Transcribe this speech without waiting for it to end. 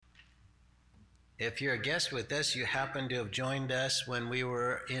If you're a guest with us, you happen to have joined us when we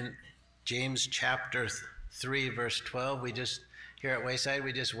were in James chapter 3, verse 12. We just, here at Wayside,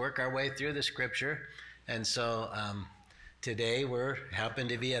 we just work our way through the scripture. And so today we're happen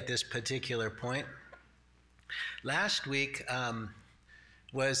to be at this particular point. Last week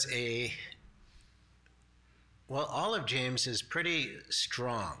was all of James is pretty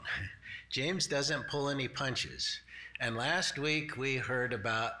strong. James doesn't pull any punches. And last week we heard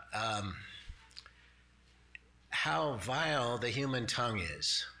about how vile the human tongue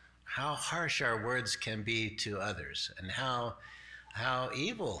is, how harsh our words can be to others, and how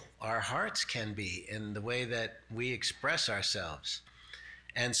evil our hearts can be in the way that we express ourselves.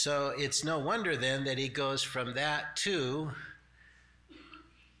 And so it's no wonder then that he goes from that to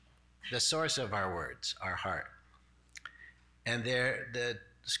the source of our words, our heart. And the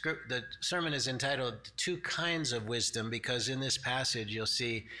sermon is entitled Two Kinds of Wisdom, because in this passage you'll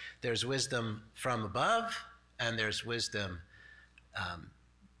see there's wisdom from above and there's wisdom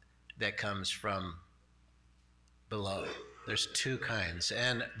that comes from below. There's two kinds.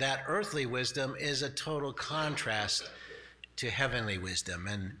 And that earthly wisdom is a total contrast to heavenly wisdom.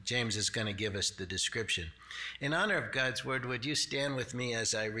 And James is going to give us the description. In honor of God's word, would you stand with me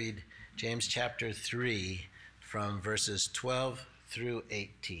as I read James chapter 3 from verses 12 through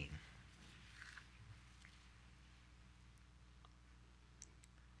 18.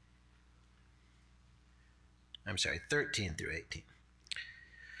 I'm sorry, 13 through 18.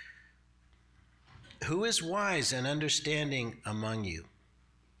 Who is wise and understanding among you?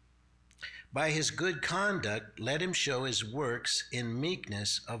 By his good conduct, let him show his works in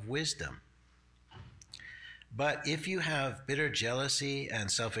meekness of wisdom. But if you have bitter jealousy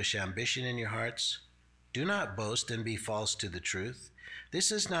and selfish ambition in your hearts, do not boast and be false to the truth.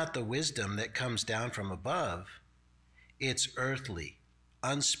 This is not the wisdom that comes down from above. It's earthly,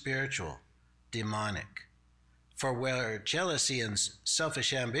 unspiritual, demonic. For where jealousy and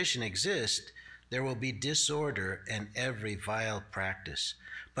selfish ambition exist, there will be disorder and every vile practice.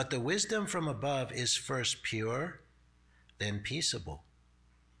 But the wisdom from above is first pure, then peaceable,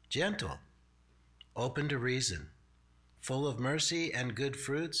 gentle, open to reason, full of mercy and good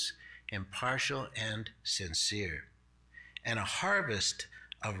fruits, impartial and sincere. And a harvest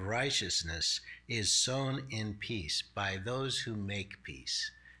of righteousness is sown in peace by those who make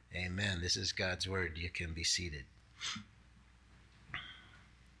peace. Amen. This is God's word. You can be seated.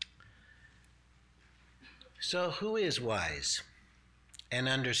 So who is wise and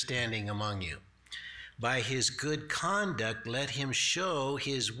understanding among you? By his good conduct, let him show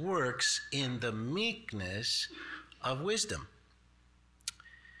his works in the meekness of wisdom.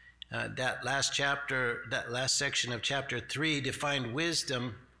 That last section of chapter 3 defined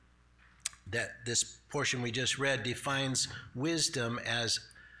wisdom, that this portion we just read defines wisdom as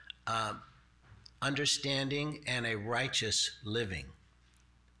understanding and a righteous living.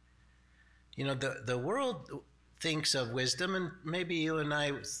 You know, the world thinks of wisdom, and maybe you and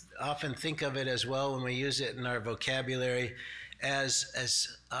I often think of it as well when we use it in our vocabulary, as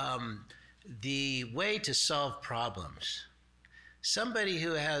the way to solve problems. Somebody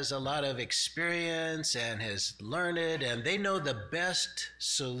who has a lot of experience and has learned it, and they know the best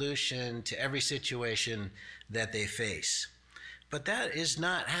solution to every situation that they face. But that is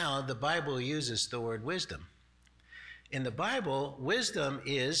not how the Bible uses the word wisdom. In the Bible, wisdom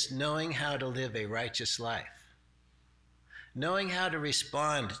is knowing how to live a righteous life, knowing how to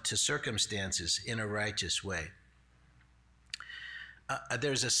respond to circumstances in a righteous way.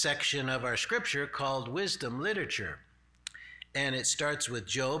 There's a section of our scripture called wisdom literature, and it starts with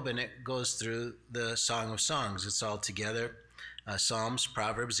Job and it goes through the Song of Songs. It's all together. Psalms,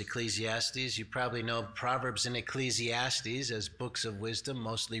 Proverbs, Ecclesiastes. You probably know Proverbs and Ecclesiastes as books of wisdom,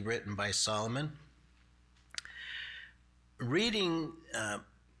 mostly written by Solomon. Reading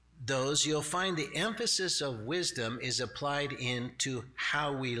those, you'll find the emphasis of wisdom is applied into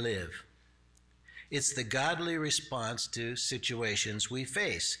how we live. It's the godly response to situations we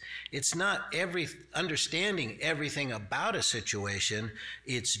face. It's not understanding everything about a situation.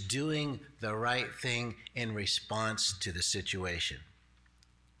 It's doing the right thing in response to the situation.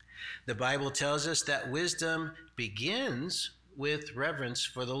 The Bible tells us that wisdom begins with reverence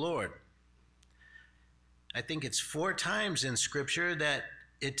for the Lord. I think it's 4 times in Scripture that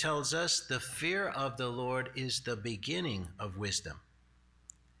it tells us the fear of the Lord is the beginning of wisdom.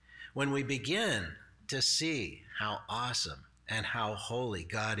 When we begin to see how awesome and how holy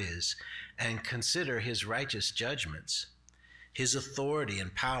God is and consider his righteous judgments, his authority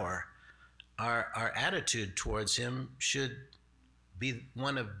and power, our attitude towards him should be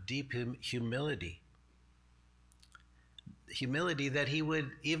one of deep humility. humility that he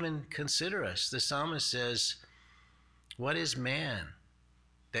would even consider us. The psalmist says, "What is man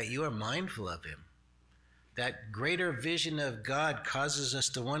that you are mindful of him?" That greater vision of God causes us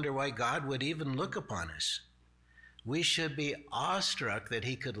to wonder why God would even look upon us. We should be awestruck that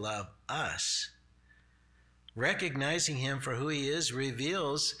he could love us. Recognizing him for who he is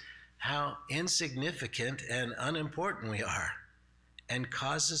reveals how insignificant and unimportant we are, and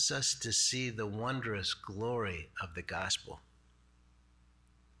causes us to see the wondrous glory of the gospel.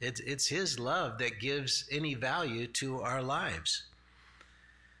 It's his love that gives any value to our lives.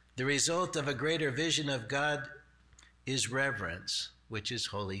 The result of a greater vision of God is reverence, which is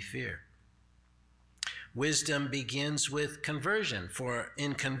holy fear. Wisdom begins with conversion, for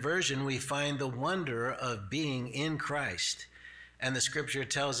in conversion we find the wonder of being in Christ. And the scripture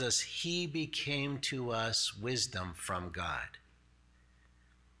tells us he became to us wisdom from God.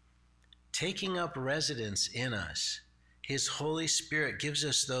 Taking up residence in us, his Holy Spirit gives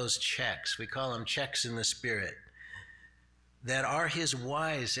us those checks. We call them checks in the Spirit, that are his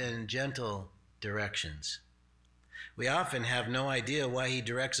wise and gentle directions. We often have no idea why he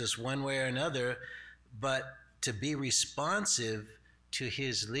directs us one way or another, but to be responsive to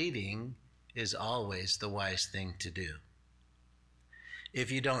his leading is always the wise thing to do. If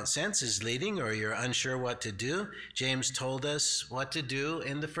you don't sense his leading or you're unsure what to do, James told us what to do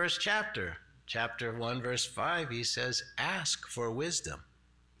in the first chapter. Chapter 1, verse 5, he says, "Ask for wisdom."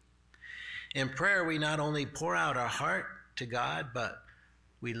 In prayer, we not only pour out our heart to God, but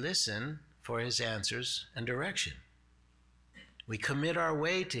we listen for his answers and direction. We commit our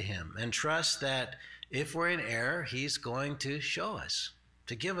way to him and trust that if we're in error, he's going to show us,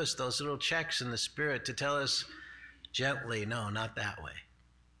 to give us those little checks in the Spirit to tell us gently, no, not that way.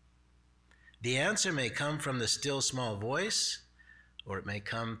 The answer may come from the still small voice, or it may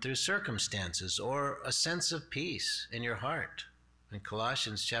come through circumstances or a sense of peace in your heart. In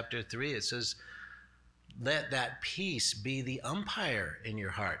Colossians chapter 3, it says, let that peace be the umpire in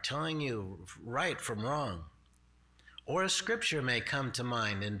your heart, telling you right from wrong. Or a scripture may come to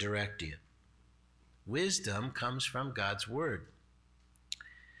mind and direct you. Wisdom comes from God's word.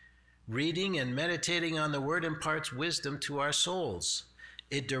 Reading and meditating on the word imparts wisdom to our souls.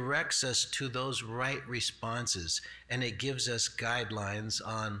 It directs us to those right responses, and it gives us guidelines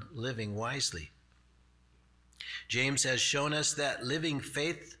on living wisely. James has shown us that living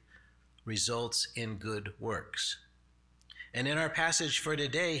faith results in good works. And in our passage for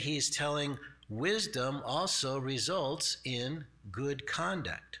today, he's telling wisdom also results in good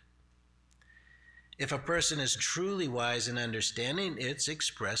conduct. If a person is truly wise and understanding, it's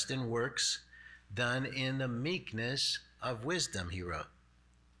expressed in works done in the meekness of wisdom, he wrote.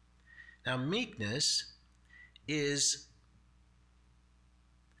 Now, meekness is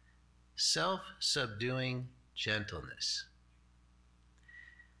self-subduing gentleness.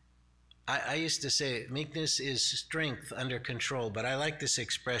 I used to say meekness is strength under control, but I like this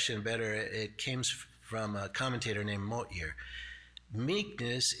expression better. It came from a commentator named Motier.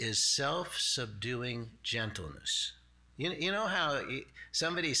 Meekness is self-subduing gentleness. You know how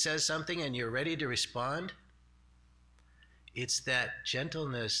somebody says something and you're ready to respond? It's that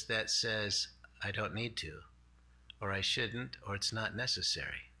gentleness that says, I don't need to, or I shouldn't, or it's not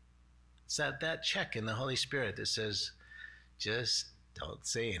necessary. It's that check in the Holy Spirit that says, just don't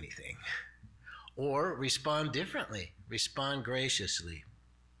say anything. Or respond differently, respond graciously.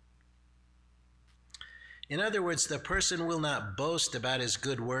 In other words, the person will not boast about his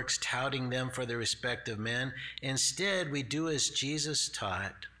good works, touting them for the respect of men. Instead, we do as Jesus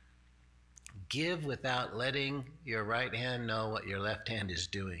taught. Give without letting your right hand know what your left hand is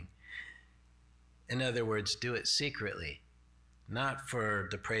doing. In other words, do it secretly, not for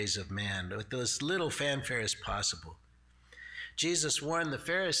the praise of man, with as little fanfare as possible. Jesus warned the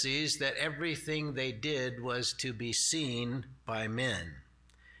Pharisees that everything they did was to be seen by men.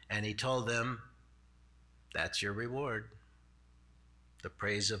 And he told them, that's your reward, the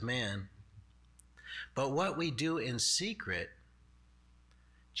praise of man. But what we do in secret,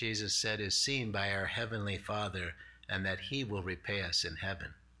 Jesus said, is seen by our heavenly Father, and that he will repay us in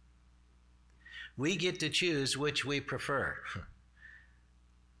heaven. We get to choose which we prefer.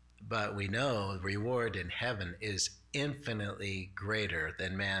 But we know the reward in heaven is infinitely greater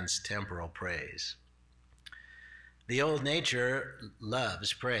than man's temporal praise. The old nature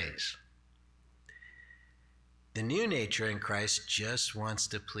loves praise. The new nature in Christ just wants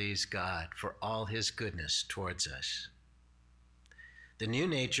to please God for all his goodness towards us. The new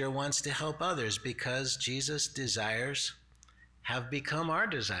nature wants to help others because Jesus' desires have become our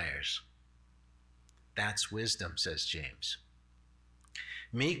desires. That's wisdom, says James.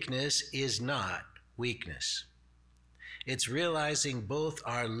 Meekness is not weakness. It's realizing both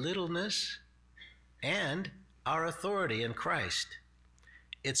our littleness and our authority in Christ.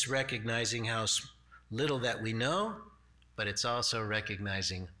 It's recognizing how little that we know, but it's also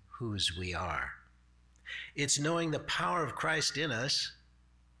recognizing whose we are. It's knowing the power of Christ in us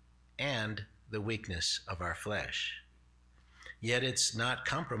and the weakness of our flesh. Yet it's not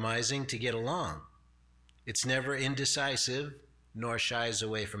compromising to get along. It's never indecisive, nor shies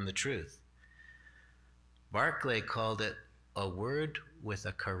away from the truth. Barclay called it a word with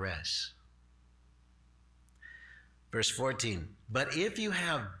a caress. Verse 14, but if you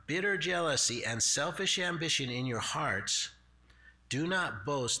have bitter jealousy and selfish ambition in your hearts, do not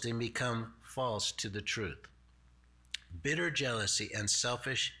boast and become false to the truth. Bitter jealousy and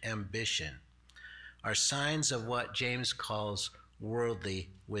selfish ambition are signs of what James calls worldly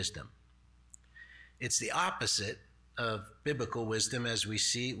wisdom. It's the opposite of biblical wisdom, as we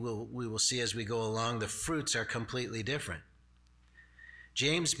will see as we go along. The fruits are completely different.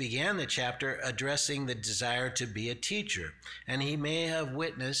 James began the chapter addressing the desire to be a teacher, and he may have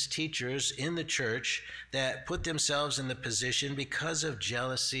witnessed teachers in the church that put themselves in the position because of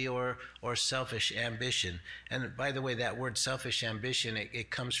jealousy or selfish ambition. And by the way, that word selfish ambition,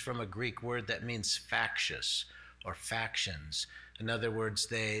 it comes from a Greek word that means factious or factions. In other words,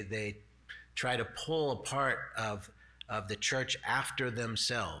 they try to pull a part of the church after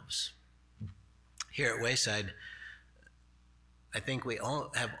themselves. Here at Wayside, I think we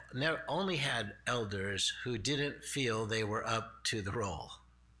have only had elders who didn't feel they were up to the role,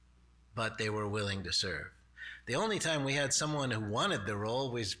 but they were willing to serve. The only time we had someone who wanted the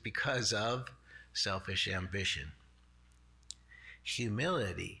role was because of selfish ambition.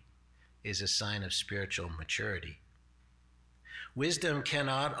 Humility is a sign of spiritual maturity. Wisdom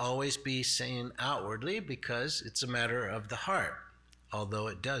cannot always be seen outwardly because it's a matter of the heart, although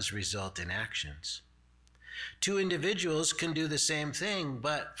it does result in actions. Two individuals can do the same thing,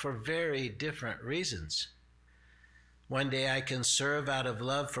 but for very different reasons. One day I can serve out of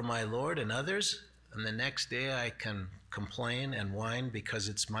love for my Lord and others, and the next day I can complain and whine because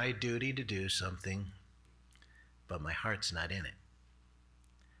it's my duty to do something, but my heart's not in it.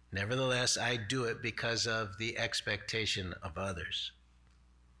 Nevertheless, I do it because of the expectation of others.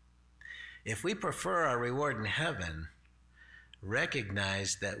 If we prefer our reward in heaven,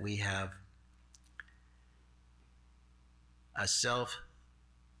 recognize that we have a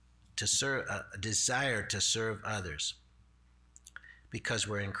desire to serve others because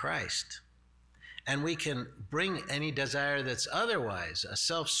we're in Christ. And we can bring any desire that's otherwise, a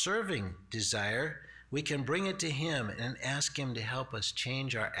self-serving desire, we can bring it to him and ask him to help us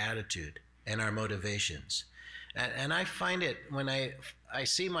change our attitude and our motivations. And I find it when I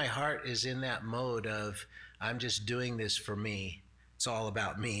see my heart is in that mode of, I'm just doing this for me, it's all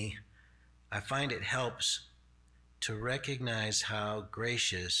about me, I find it helps to recognize how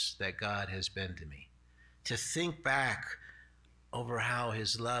gracious that God has been to me, to think back over how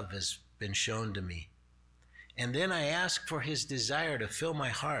his love has been shown to me. And then I ask for his desire to fill my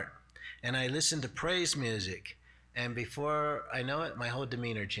heart, and I listen to praise music, and before I know it, my whole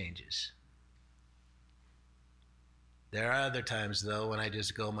demeanor changes. There are other times, though, when I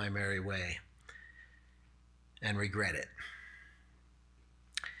just go my merry way and regret it.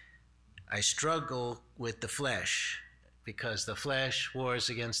 I struggle with the flesh because the flesh wars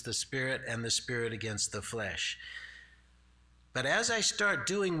against the spirit and the spirit against the flesh. But as I start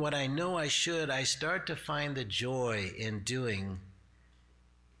doing what I know I should, I start to find the joy in doing,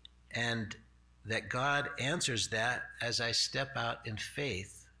 and that God answers that as I step out in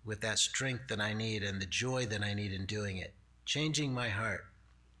faith with that strength that I need and the joy that I need in doing it, changing my heart.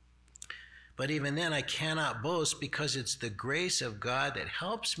 But even then, I cannot boast because it's the grace of God that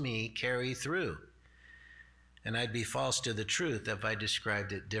helps me carry through. And I'd be false to the truth if I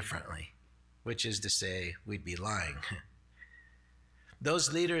described it differently, which is to say, we'd be lying.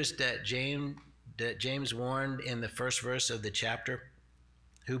 Those leaders that James warned in the first verse of the chapter,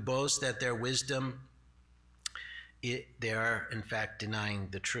 who boast that their wisdom, they are in fact denying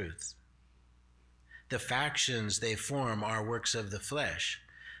the truth. The factions they form are works of the flesh.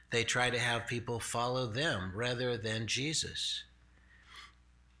 They try to have people follow them rather than Jesus.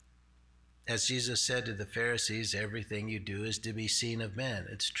 As Jesus said to the Pharisees, everything you do is to be seen of men.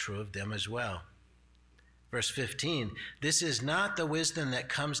 It's true of them as well. Verse 15, this is not the wisdom that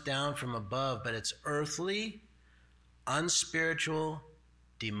comes down from above, but it's earthly, unspiritual,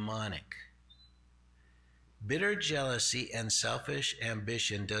 demonic. Bitter jealousy and selfish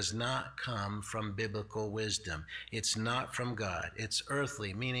ambition does not come from biblical wisdom. It's not from God. It's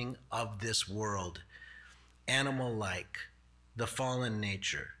earthly, meaning of this world, animal-like, the fallen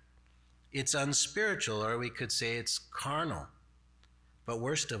nature. It's unspiritual, or we could say it's carnal. But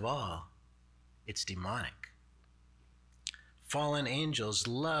worst of all, it's demonic. Fallen angels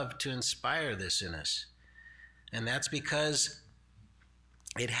love to inspire this in us. And that's because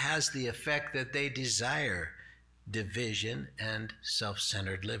it has the effect that they desire division and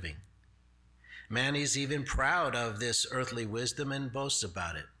self-centered living. Man is even proud of this earthly wisdom and boasts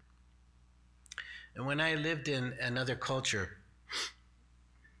about it. And when I lived in another culture,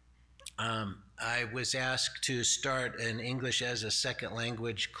 I was asked to start an English as a second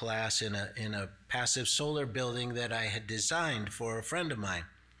language class in a passive solar building that I had designed for a friend of mine.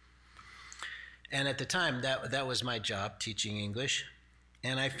 And at the time, that was my job, teaching English.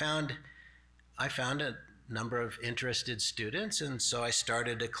 And I found a number of interested students, and so I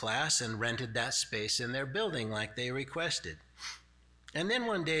started a class and rented that space in their building like they requested. And then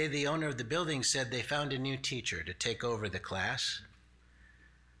one day, the owner of the building said they found a new teacher to take over the class.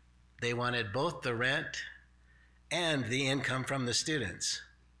 They wanted both the rent and the income from the students.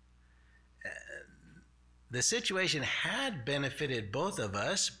 The situation had benefited both of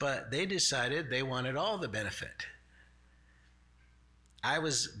us, but they decided they wanted all the benefit. I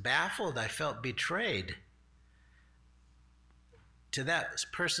was baffled. I felt betrayed. To that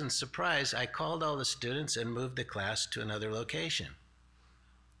person's surprise, I called all the students and moved the class to another location.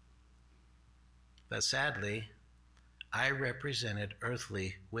 But sadly, I represented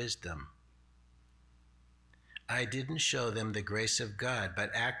earthly wisdom. I didn't show them the grace of God,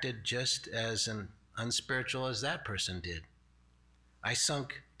 but acted just as unspiritual as that person did. I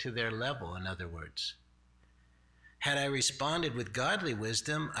sunk to their level, in other words. Had I responded with godly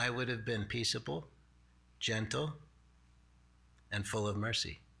wisdom, I would have been peaceable, gentle, and full of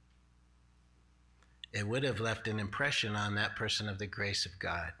mercy. It would have left an impression on that person of the grace of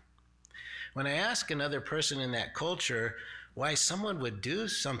God. When I asked another person in that culture why someone would do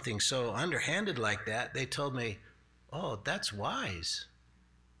something so underhanded like that, they told me, "Oh, that's wise."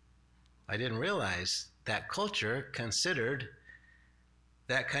 I didn't realize that culture considered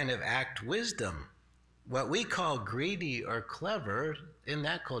that kind of act wisdom. What we call greedy or clever, in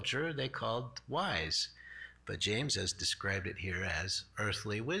that culture, they called wise. But James has described it here as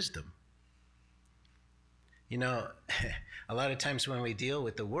earthly wisdom. You know, a lot of times when we deal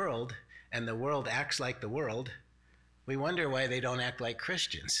with the world, and the world acts like the world, we wonder why they don't act like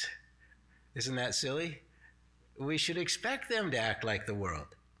Christians. Isn't that silly? We should expect them to act like the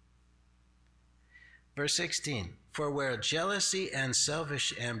world. Verse 16, "For where jealousy and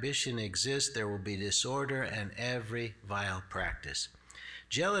selfish ambition exist, there will be disorder and every vile practice."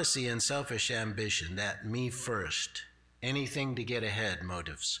 Jealousy and selfish ambition, that me first, anything to get ahead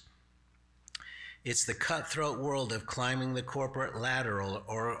motives. It's the cutthroat world of climbing the corporate ladder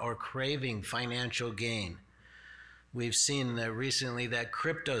or craving financial gain. We've seen recently that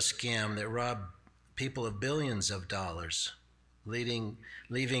crypto scam that robbed people of billions of dollars, leaving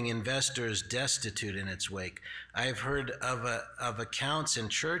investors destitute in its wake. I've heard of accounts in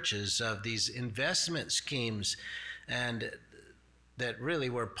churches of these investment schemes and that really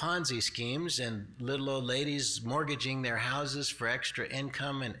were Ponzi schemes, and little old ladies mortgaging their houses for extra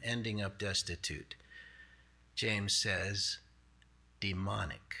income and ending up destitute. James says,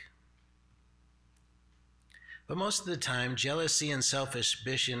 demonic. But most of the time, jealousy and selfish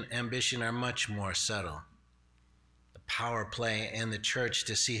ambition are much more subtle. The power play in the church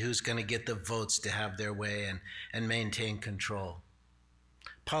to see who's going to get the votes to have their way and maintain control.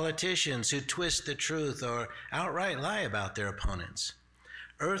 Politicians who twist the truth or outright lie about their opponents.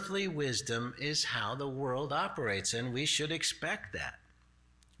 Earthly wisdom is how the world operates, and we should expect that.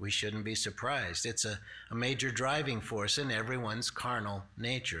 We shouldn't be surprised. It's a major driving force in everyone's carnal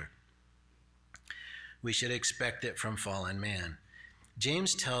nature. We should expect it from fallen man.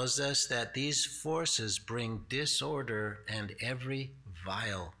 James tells us that these forces bring disorder and every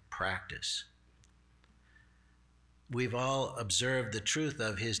vile practice. We've all observed the truth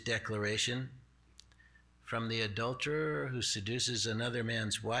of his declaration, from the adulterer who seduces another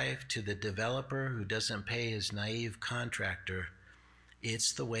man's wife to the developer who doesn't pay his naive contractor.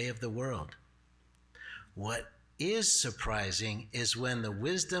 It's the way of the world. What is surprising is when the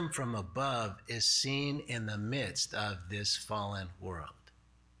wisdom from above is seen in the midst of this fallen world.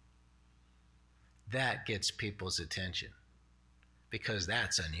 That gets people's attention because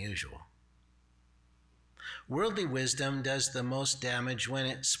that's unusual. Worldly wisdom does the most damage when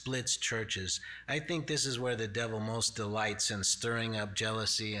it splits churches. I think this is where the devil most delights in stirring up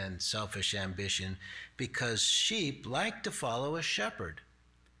jealousy and selfish ambition, because sheep like to follow a shepherd.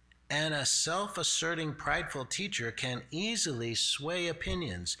 And a self-asserting, prideful teacher can easily sway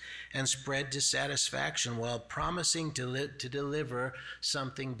opinions and spread dissatisfaction while promising to deliver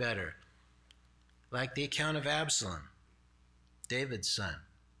something better. like the account of Absalom, David's son.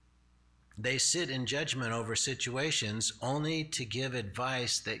 They sit in judgment over situations only to give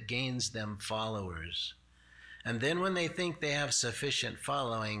advice that gains them followers. And then when they think they have sufficient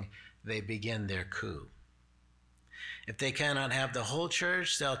following, they begin their coup. If they cannot have the whole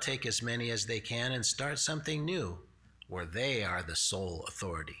church, they'll take as many as they can and start something new where they are the sole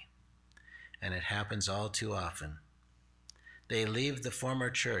authority. And it happens all too often. They leave the former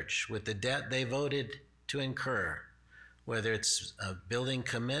church with the debt they voted to incur, whether it's a building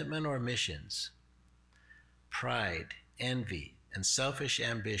commitment or missions. Pride, envy, and selfish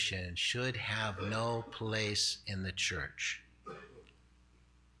ambition should have no place in the church.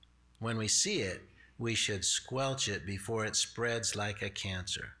 When we see it, we should squelch it before it spreads like a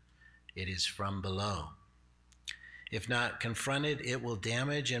cancer. It is from below. If not confronted, it will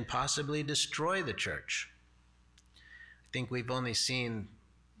damage and possibly destroy the church. I think we've only seen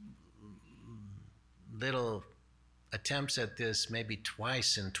little attempts at this maybe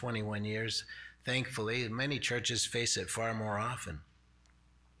twice in 21 years. Thankfully, many churches face it far more often.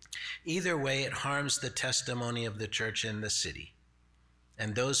 Either way, it harms the testimony of the church in the city.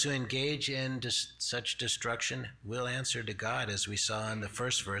 And those who engage in such destruction will answer to God, as we saw in the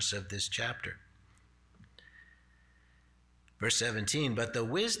first verse of this chapter. Verse 17, but the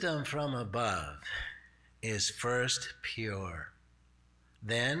wisdom from above is first pure,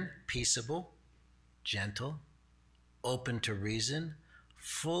 then peaceable, gentle, open to reason,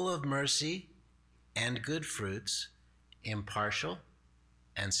 full of mercy and good fruits, impartial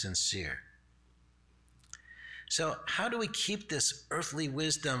and sincere. So how do we keep this earthly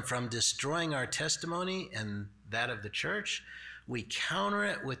wisdom from destroying our testimony and that of the church? We counter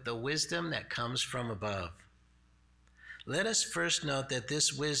it with the wisdom that comes from above. Let us first note that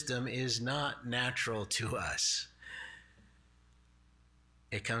this wisdom is not natural to us.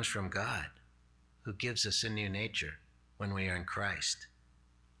 It comes from God, who gives us a new nature when we are in Christ,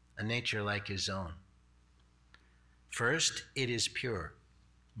 a nature like his own. First, it is pure.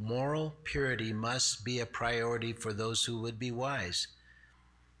 Moral purity must be a priority for those who would be wise.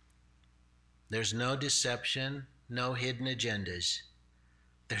 There's no deception, no hidden agendas.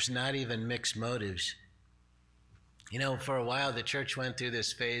 There's not even mixed motives. You know, for a while, the church went through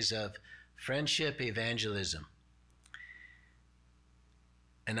this phase of friendship evangelism.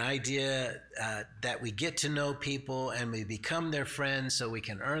 An idea that we get to know people and we become their friends so we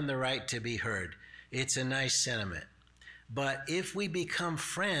can earn the right to be heard. It's a nice sentiment. But if we become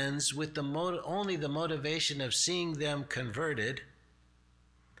friends with only the motivation of seeing them converted,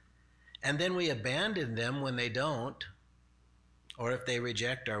 and then we abandon them when they don't, or if they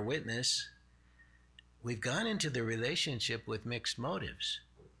reject our witness, we've gone into the relationship with mixed motives.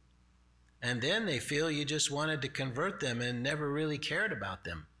 And then they feel you just wanted to convert them and never really cared about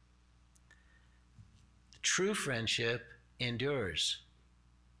them. True friendship endures.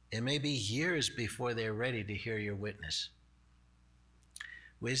 It may be years before they're ready to hear your witness.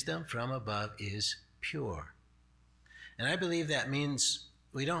 Wisdom from above is pure. And I believe that means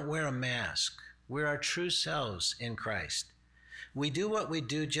we don't wear a mask. We're our true selves in Christ. We do what we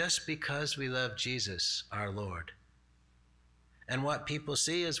do just because we love Jesus, our Lord. And what people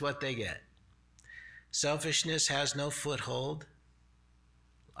see is what they get. Selfishness has no foothold.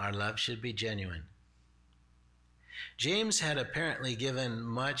 Our love should be genuine. James had apparently given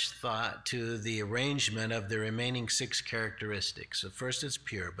much thought to the arrangement of the remaining 6 characteristics. So first, it's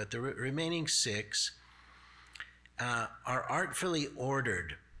pure, but the remaining 6 are artfully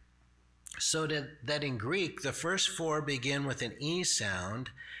ordered, so that in Greek, the first 4 begin with an E sound,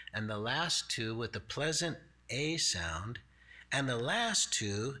 and the last 2 with a pleasant A sound, and the last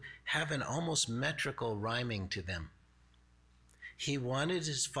 2 have an almost metrical rhyming to them. He wanted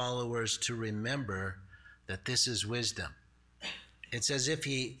his followers to remember that this is wisdom. It's as if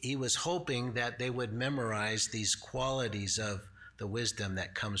he was hoping that they would memorize these qualities of the wisdom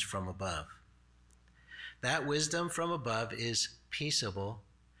that comes from above. That wisdom from above is peaceable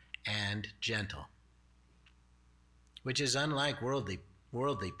and gentle, which is unlike worldly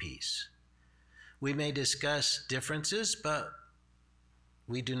peace. We may discuss differences, but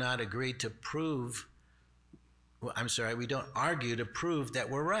we do not agree to prove, we don't argue to prove that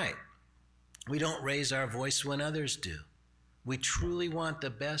we're right. We don't raise our voice when others do. We truly want the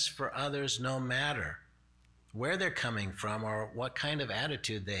best for others no matter where they're coming from or what kind of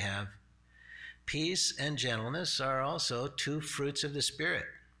attitude they have. Peace and gentleness are also 2 fruits of the Spirit.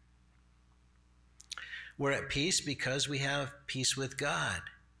 We're at peace because we have peace with God,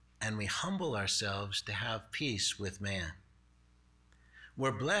 and we humble ourselves to have peace with man.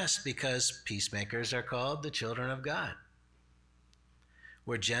 We're blessed because peacemakers are called the children of God.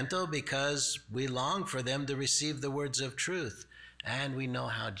 We're gentle because we long for them to receive the words of truth, and we know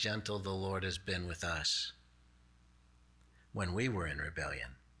how gentle the Lord has been with us when we were in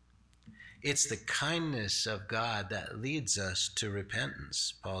rebellion. It's the kindness of God that leads us to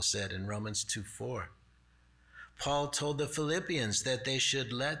repentance, Paul said in Romans 2:4. Paul told the Philippians that they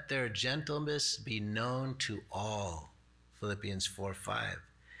should let their gentleness be known to all, Philippians 4:5.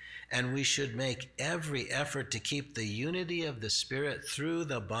 And we should make every effort to keep the unity of the Spirit through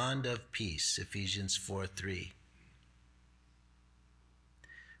the bond of peace, Ephesians 4:3.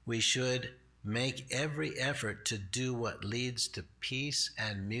 We should make every effort to do what leads to peace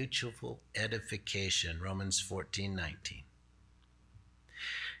and mutual edification, Romans 14:19.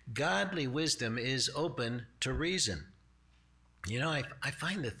 Godly wisdom is open to reason. You know, I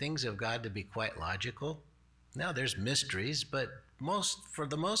find the things of God to be quite logical. Now, there's mysteries, but for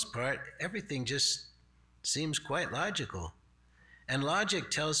the most part, everything just seems quite logical. And logic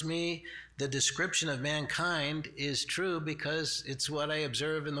tells me the description of mankind is true because it's what I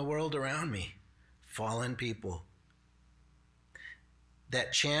observe in the world around me, fallen people.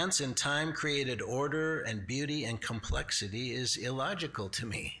 That chance and time created order and beauty and complexity is illogical to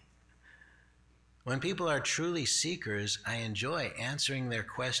me. When people are truly seekers, I enjoy answering their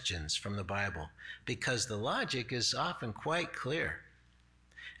questions from the Bible because the logic is often quite clear.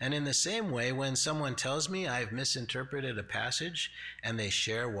 And in the same way, when someone tells me I've misinterpreted a passage and they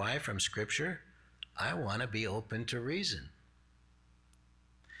share why from Scripture, I want to be open to reason.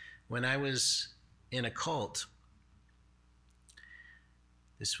 When I was in a cult,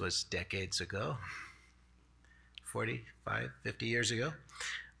 this was decades ago, 45, 50 years ago,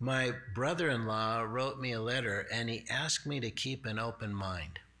 my brother-in-law wrote me a letter and he asked me to keep an open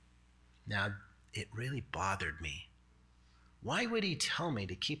mind. Now, it really bothered me. Why would he tell me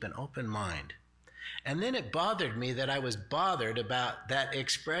to keep an open mind? And then it bothered me that I was bothered about that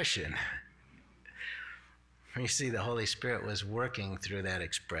expression. You see, the Holy Spirit was working through that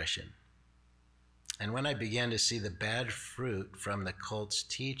expression. And when I began to see the bad fruit from the cult's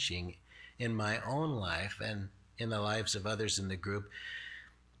teaching in my own life and in the lives of others in the group,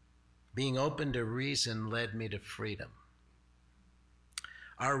 being open to reason led me to freedom.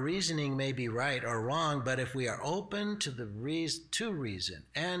 Our reasoning may be right or wrong, but if we are open to reason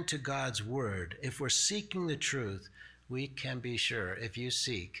and to God's word, if we're seeking the truth, we can be sure if you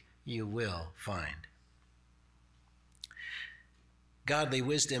seek, you will find. Godly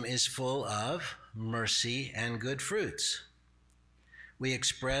wisdom is full of mercy and good fruits. We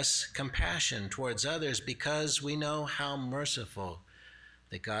express compassion towards others because we know how merciful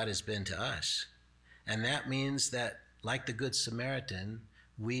that God has been to us. And that means that, like the Good Samaritan,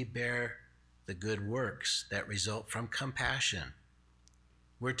 we bear the good works that result from compassion.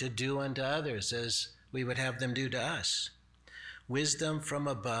 We're to do unto others as we would have them do to us. Wisdom from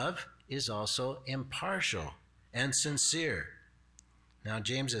above is also impartial and sincere. Now,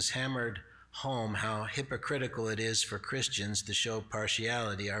 James has hammered home how hypocritical it is for Christians to show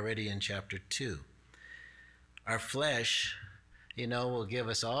partiality already in chapter 2. Our flesh, will give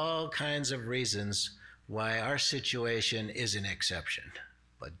us all kinds of reasons why our situation is an exception,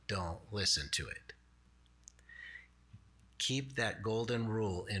 but don't listen to it. Keep that golden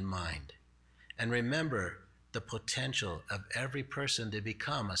rule in mind and remember the potential of every person to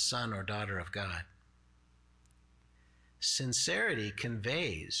become a son or daughter of God. Sincerity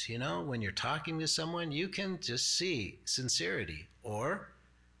conveys, when you're talking to someone, you can just see sincerity or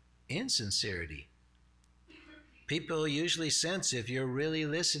insincerity. People usually sense if you're really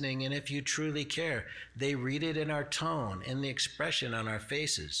listening and if you truly care. They read it in our tone, in the expression on our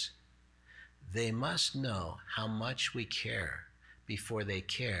faces. They must know how much we care before they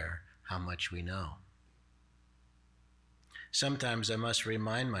care how much we know. Sometimes I must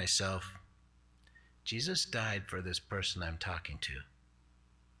remind myself, Jesus died for this person I'm talking to,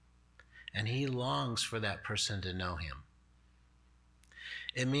 and he longs for that person to know him.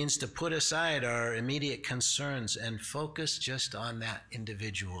 It means to put aside our immediate concerns and focus just on that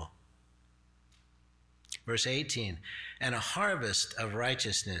individual. Verse 18, and a harvest of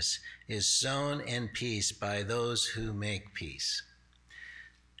righteousness is sown in peace by those who make peace.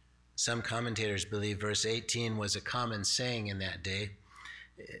 Some commentators believe verse 18 was a common saying in that day.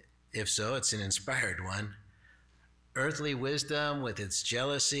 If so, it's an inspired one. Earthly wisdom with its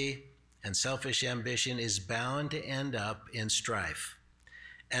jealousy and selfish ambition is bound to end up in strife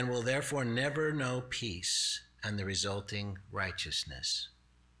and will therefore never know peace and the resulting righteousness.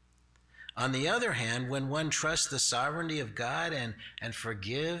 On the other hand, when one trusts the sovereignty of God and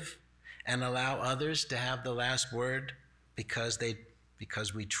forgive and allow others to have the last word because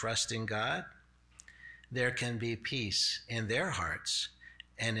we trust in God, there can be peace in their hearts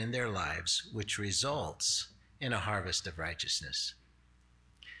and in their lives, which results in a harvest of righteousness.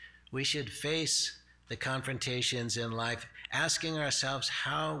 We should face the confrontations in life asking ourselves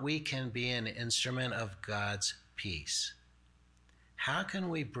how we can be an instrument of God's peace. How can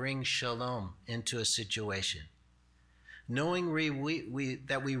we bring shalom into a situation? Knowing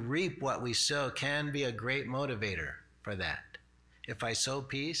that we reap what we sow can be a great motivator for that. If I sow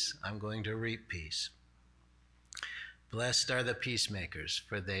peace, I'm going to reap peace. Blessed are the peacemakers,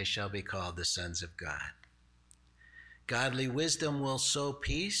 for they shall be called the sons of God. Godly wisdom will sow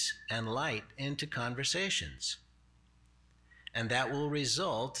peace and light into conversations. And that will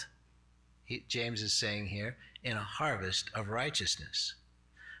result, James is saying here, in a harvest of righteousness.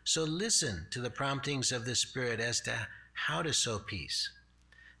 So listen to the promptings of the Spirit as to how to sow peace.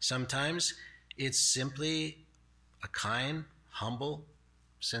 Sometimes it's simply a kind, humble,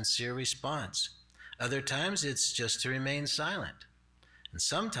 sincere response. Other times it's just to remain silent. And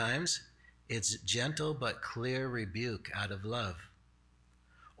sometimes it's gentle but clear rebuke out of love,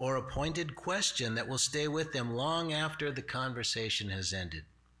 or a pointed question that will stay with them long after the conversation has ended.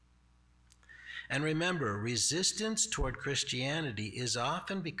 And remember, resistance toward Christianity is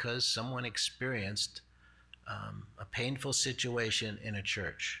often because someone experienced a painful situation in a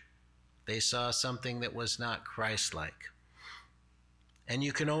church. They saw something that was not Christ-like. And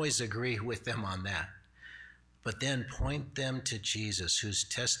you can always agree with them on that. But then point them to Jesus, whose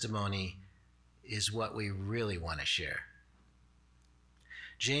testimony is what we really want to share.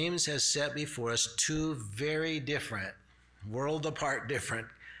 James has set before us two very different, world apart different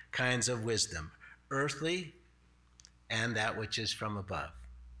kinds of wisdom, earthly and that which is from above.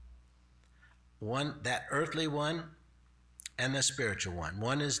 One, that earthly one and the spiritual one.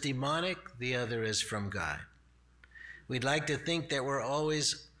 One is demonic, the other is from God. We'd like to think that we're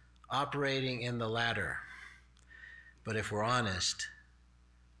always operating in the latter. But if we're honest,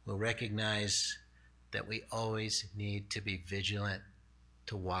 we'll recognize that we always need to be vigilant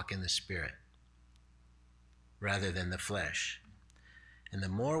to walk in the Spirit rather than the flesh. And the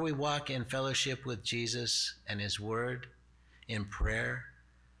more we walk in fellowship with Jesus and His Word, in prayer,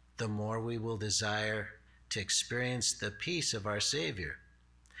 the more we will desire to experience the peace of our Savior,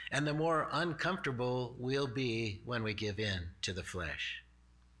 and the more uncomfortable we'll be when we give in to the flesh.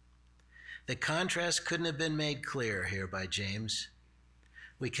 The contrast couldn't have been made clearer here by James.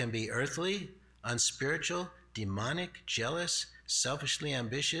 We can be earthly, unspiritual, demonic, jealous, selfishly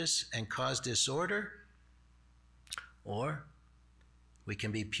ambitious, and cause disorder, or we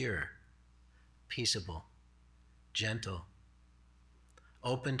can be pure, peaceable, gentle,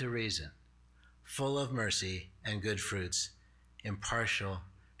 open to reason, full of mercy and good fruits, impartial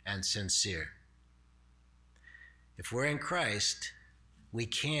and sincere. If we're in Christ, we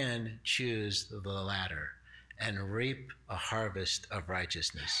can choose the latter and reap a harvest of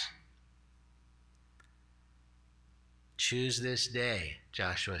righteousness. Choose this day,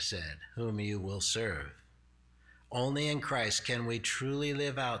 Joshua said, whom you will serve. Only in Christ can we truly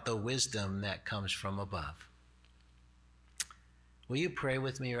live out the wisdom that comes from above. Will you pray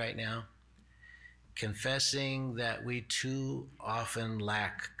with me right now? Confessing that we too often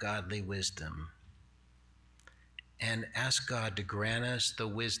lack godly wisdom, and ask God to grant us the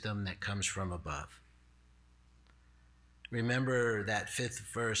wisdom that comes from above. Remember that 5th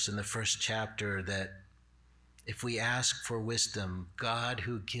verse in the 1st chapter, that if we ask for wisdom, God,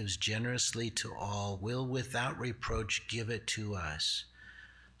 who gives generously to all, will without reproach give it to us.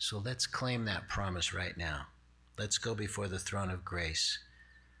 So let's claim that promise right now. Let's go before the throne of grace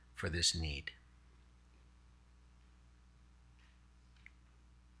for this need.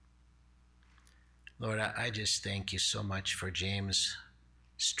 Lord, I just thank you so much for James'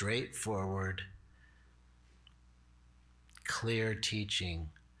 straightforward, clear teaching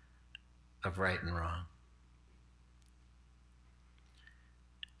of right and wrong.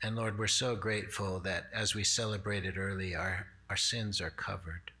 And Lord, we're so grateful that as we celebrated early, our sins are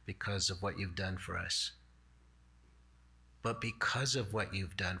covered because of what you've done for us. But because of what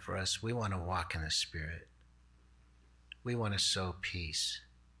you've done for us, we want to walk in the Spirit. We want to sow peace.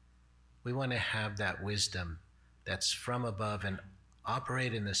 We want to have that wisdom that's from above and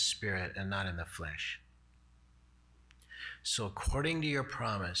operate in the Spirit and not in the flesh. So according to your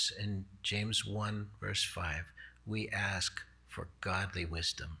promise in James 1, verse 5, we ask for godly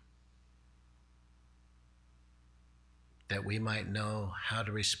wisdom, that we might know how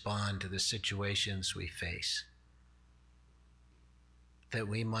to respond to the situations we face, that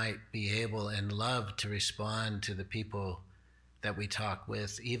we might be able in love to respond to the people that we talk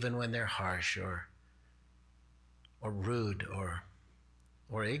with, even when they're harsh or rude or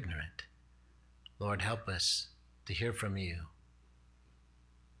ignorant. Lord, help us to hear from you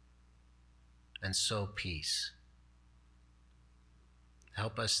and sow peace.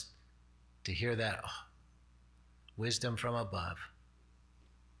 Help us to hear that wisdom from above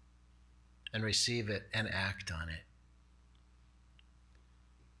and receive it and act on it.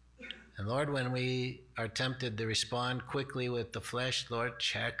 And Lord, when we are tempted to respond quickly with the flesh, Lord,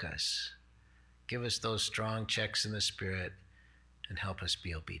 check us. Give us those strong checks in the Spirit and help us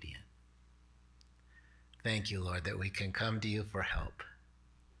be obedient. Thank you, Lord, that we can come to you for help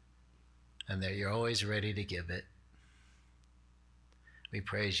and that you're always ready to give it. We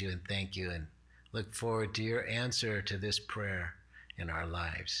praise you and thank you and look forward to your answer to this prayer in our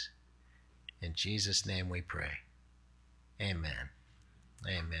lives. In Jesus' name we pray. Amen.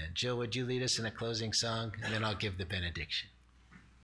 Amen. Jill, would you lead us in a closing song? And then I'll give the benediction.